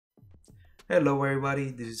Hello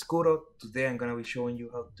everybody, this is Kuro. Today I'm gonna be showing you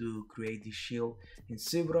how to create this shield in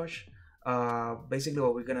Zbrush. Basically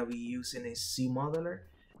what we're gonna be using is Zmodeler,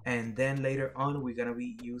 and then later on we're gonna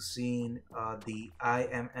be using the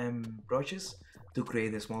IMM brushes to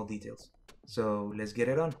create the small details. So let's get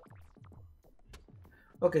it on.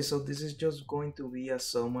 Okay, so this is just going to be a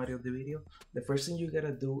summary of the video. The first thing you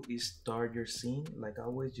gotta do is start your scene. Like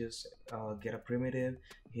always, just get a primitive,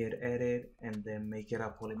 hit edit, and then make it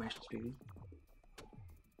a polymesh 3D.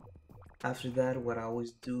 After that, what I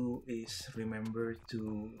always do is remember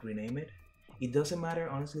to rename it. It doesn't matter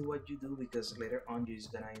honestly what you do, because later on you're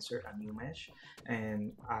just gonna insert a new mesh,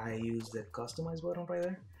 and I use the customize button right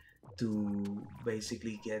there to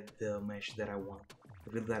basically get the mesh that I want.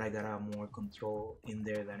 I feel that I got more control in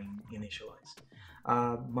there than in initialize.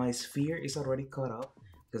 My sphere is already cut up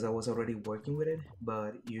because I was already working with it,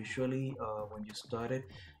 but usually when you start it,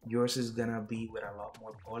 yours is gonna be with a lot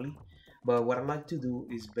more poly. But what I like to do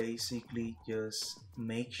is basically just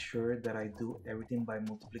make sure that I do everything by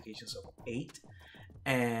multiplications of 8.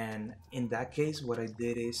 And in that case, what I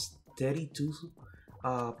did is 32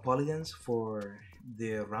 polygons for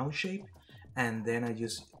the round shape, and then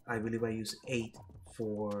I believe I use 8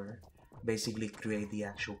 for basically create the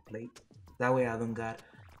actual plate. That way I don't got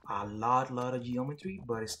a lot of geometry,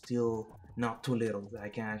 but it's still not too little. I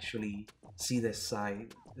can actually see the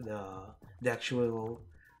side, the actual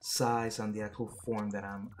size and the actual form that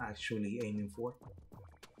I'm actually aiming for.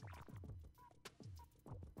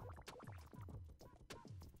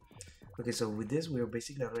 Okay, so with this we're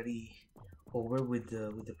basically already over with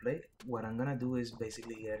the plate. What I'm gonna do is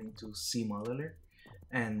basically get into Zmodeler,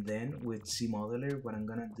 and then with Zmodeler what I'm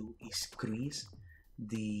gonna do is crease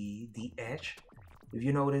the edge. If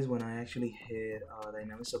you notice, when I actually hit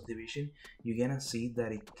dynamic subdivision, you're gonna see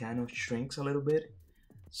that it kind of shrinks a little bit.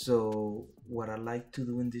 So what I like to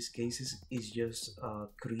do in these cases is just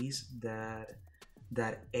crease that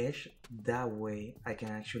edge. That way I can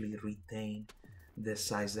actually retain the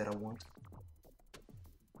size that I want,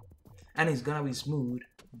 and it's gonna be smooth,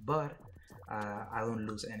 but I don't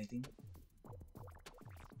lose anything.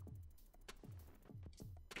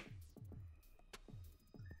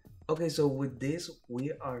 Okay, so with this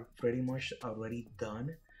we are pretty much already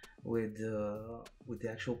done with the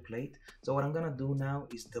actual plate. So what I'm gonna do now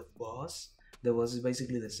is the boss. The boss is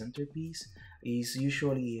basically the centerpiece. It's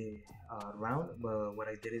usually round, but what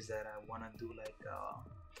I did is that I wanna do like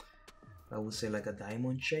I would say like a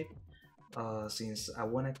diamond shape. Since I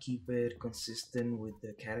wanna keep it consistent with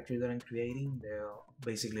the character that I'm creating,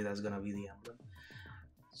 basically that's gonna be the emblem.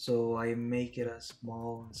 So I make it as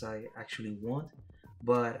small as I actually want,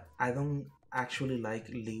 but I don't actually like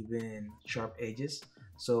leaving sharp edges.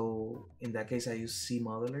 So in that case I use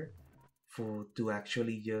Zmodeler for to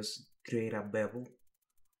actually just create a bevel.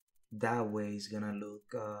 That way it's gonna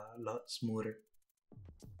look a lot smoother.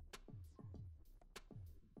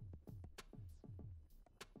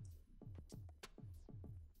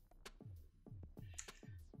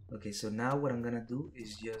 Okay, so now what I'm gonna do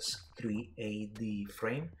is just create the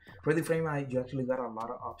frame. For the frame, you actually got a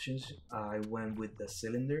lot of options. I went with the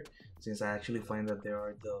cylinder since I actually find that they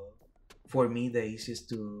are for me, the easiest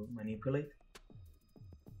to manipulate.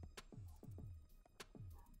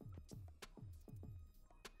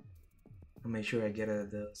 I'll make sure I get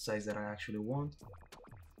the size that I actually want.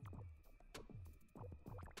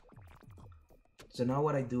 So now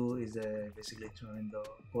what I do is basically turn the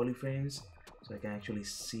polyframes so I can actually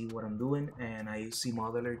see what I'm doing, and I use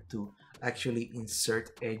Zmodeler to actually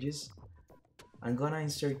insert edges. I'm gonna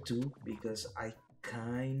insert two because I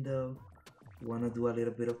kind of want to do a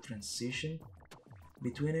little bit of transition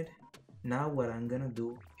between it. Now what I'm gonna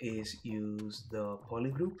do is use the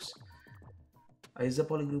polygroups. I use the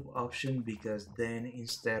polygroup option because then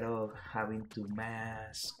instead of having to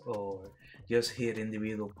mask or just hit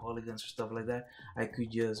individual polygons or stuff like that, I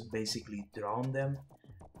could just basically draw on them,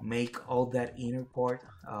 make all that inner part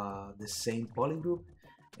the same polygroup,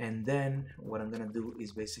 and then what I'm gonna do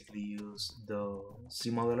is basically use the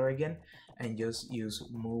Zmodeler again and just use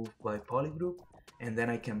move by polygroup, and then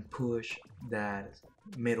I can push that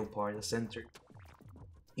middle part, the center,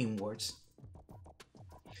 inwards.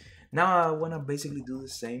 Now I want to basically do the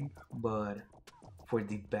same, but for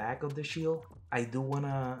the back of the shield I do want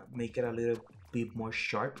to make it a little bit more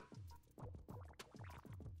sharp.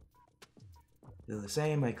 Do the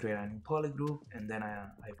same, I create a new polygroup and then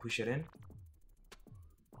I push it in.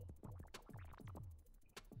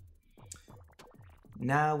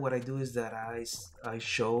 Now what I do is that I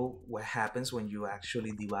show what happens when you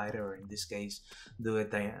actually divide, or in this case do a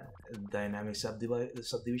dynamic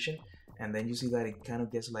subdivision, and then you see that it kind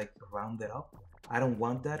of gets like rounded up. I don't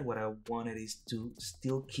want that. What I wanted is to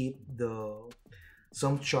still keep the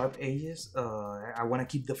some sharp edges. I want to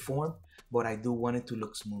keep the form, but I do want it to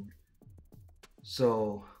look smooth.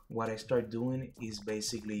 So what I start doing is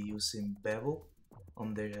basically using bevel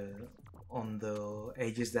on the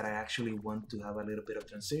edges that I actually want to have a little bit of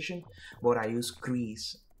transition, but I use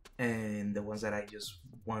crease and the ones that I just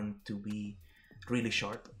want to be really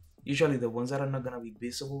sharp. Usually the ones that are not gonna be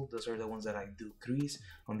visible, those are the ones that I do crease.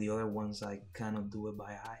 On the other ones, I kind of do it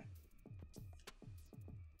by eye.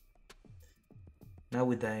 Now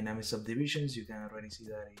with dynamic subdivisions, you can already see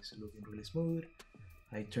that it's looking really smooth.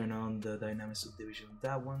 I turn on the dynamic subdivision of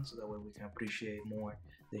that one so that way we can appreciate more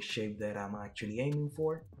the shape that I'm actually aiming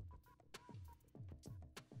for.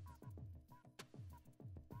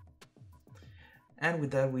 And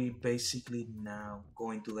with that, we basically now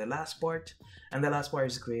going to the last part, and the last part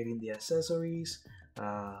is creating the accessories.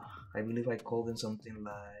 I believe I call them something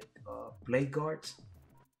like plate guards.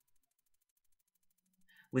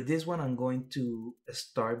 With this one, I'm going to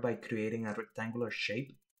start by creating a rectangular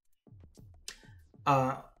shape.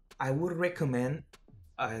 I would recommend,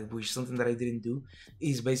 which something that I didn't do,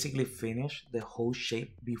 is basically finish the whole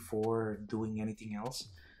shape before doing anything else.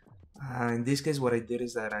 In this case, what I did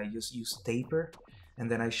is that I just used taper, and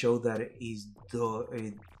then I showed that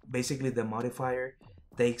basically the modifier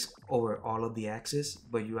takes over all of the axes,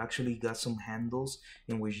 but you actually got some handles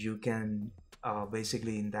in which you can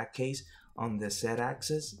basically, in that case, on the Z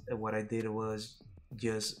axis, what I did was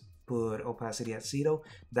just put opacity at 0.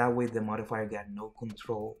 That way the modifier got no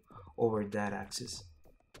control over that axis.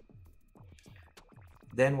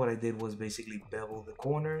 Then what I did was basically bevel the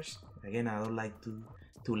corners. Again, I don't like to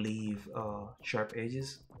leave sharp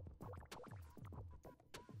edges.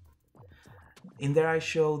 In there I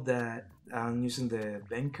showed that I'm using the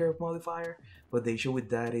bend curve modifier, but the issue with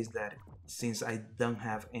that is that since I don't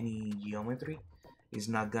have any geometry, it's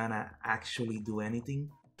not gonna actually do anything.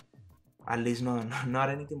 At least not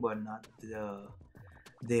anything, but not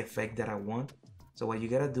the effect that I want. So what you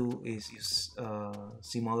gotta do is use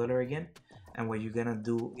Zmodeler again, and what you're gonna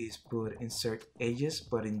do is put insert edges,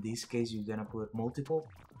 but in this case you're gonna put multiple.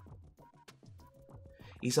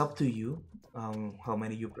 It's up to you how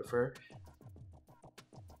many you prefer.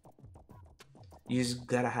 You just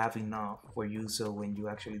gotta have enough for you so when you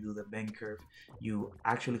actually do the bend curve, you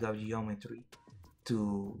actually have geometry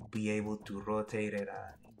to be able to rotate it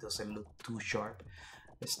and it doesn't look too sharp.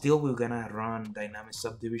 Still, we're gonna run dynamic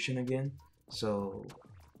subdivision again, so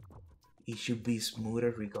it should be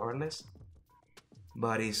smoother regardless,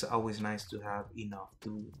 but it's always nice to have enough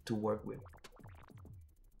to work with.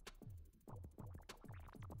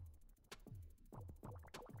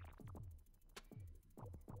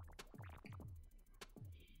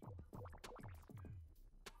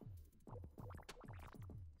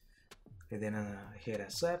 And then hit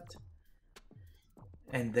accept,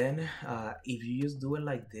 and then if you just do it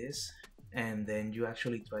like this and then you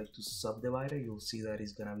actually try to subdivide it, you'll see that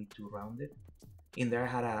it's gonna be too rounded. In there I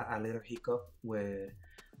had a little hiccup with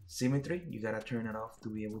symmetry. You gotta turn it off to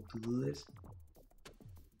be able to do this.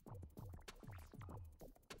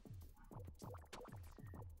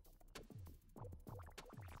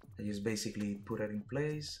 I just basically put it in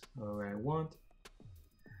place where I want.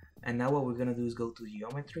 And now what we're gonna do is go to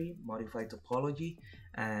geometry, modify topology,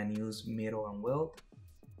 and use mirror and weld.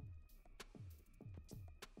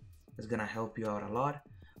 It's gonna help you out a lot.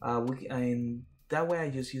 And that way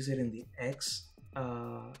I just use it in the X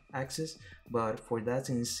axis, but for that,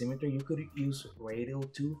 since symmetry, you could use radial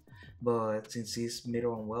too, but since it's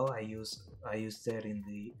mirror and weld, I used that in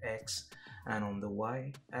the X and on the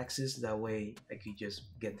Y axis. That way I could just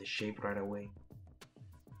get the shape right away.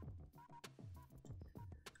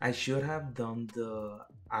 I should have done the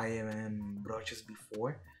IMM brushes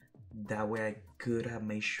before. That way I could have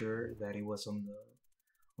made sure that it was on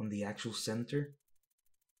the actual center.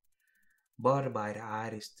 But by the eye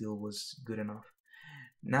it still was good enough.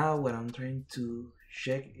 Now what I'm trying to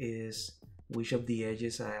check is which of the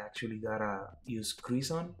edges I actually gotta use crease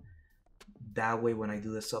on. That way when I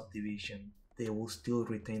do the subdivision, they will still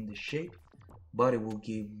retain the shape, but it will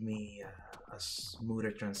give me a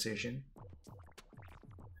smoother transition.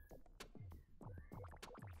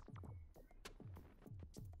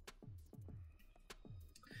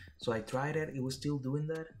 So I tried it, it was still doing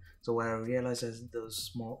that. So what I realized is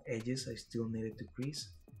those small edges I still needed to crease.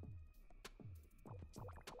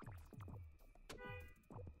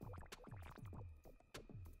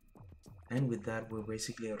 And with that, we're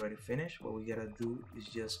basically already finished. What we gotta do is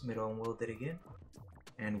just mirror and weld it again,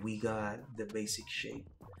 and we got the basic shape.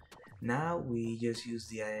 Now we just use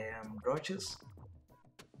the IM brushes.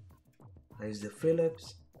 I use the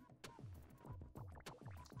Phillips,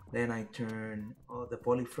 Then I turn the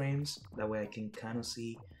poly frames, that way I can kind of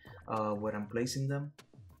see where I'm placing them.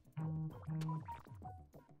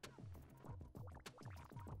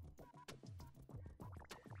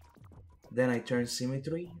 Then I turn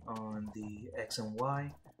symmetry on the X and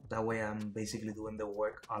Y, that way I'm basically doing the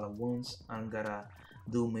work all at once. I'm gonna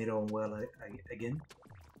do middle and well again.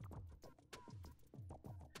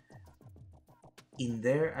 In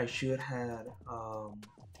there I should have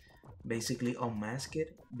basically unmask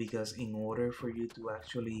it, because in order for you to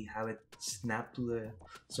actually have it snap to the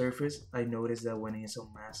surface, I noticed that when it's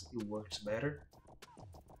unmasked it works better.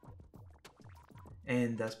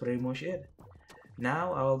 And that's pretty much it.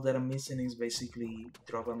 Now all that I'm missing is basically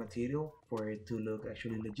drop a material for it to look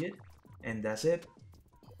actually legit, and that's it.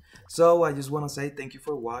 So I just want to say thank you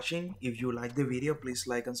for watching. If you like the video, please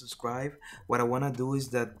like and subscribe. What I want to do is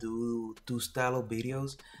that do two style of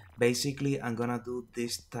videos. Basically, I'm gonna do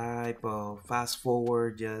this type of fast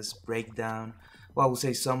forward, just breakdown, well, I would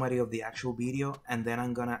say summary of the actual video, and then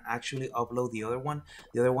I'm gonna actually upload the other one.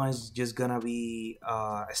 The other one is just gonna be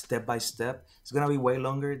step by step. It's gonna be way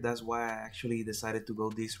longer. That's why I actually decided to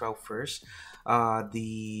go this route first.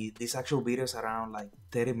 The this actual video is around like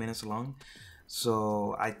 30 minutes long,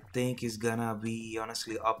 so I think it's gonna be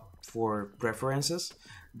honestly up for preferences.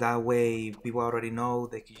 That way people already know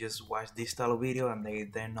they can just watch this style of video, and they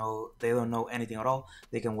don't know anything at all,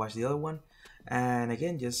 they can watch the other one. And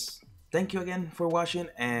again, just thank you again for watching,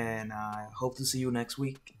 and I hope to see you next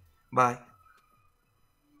week. Bye.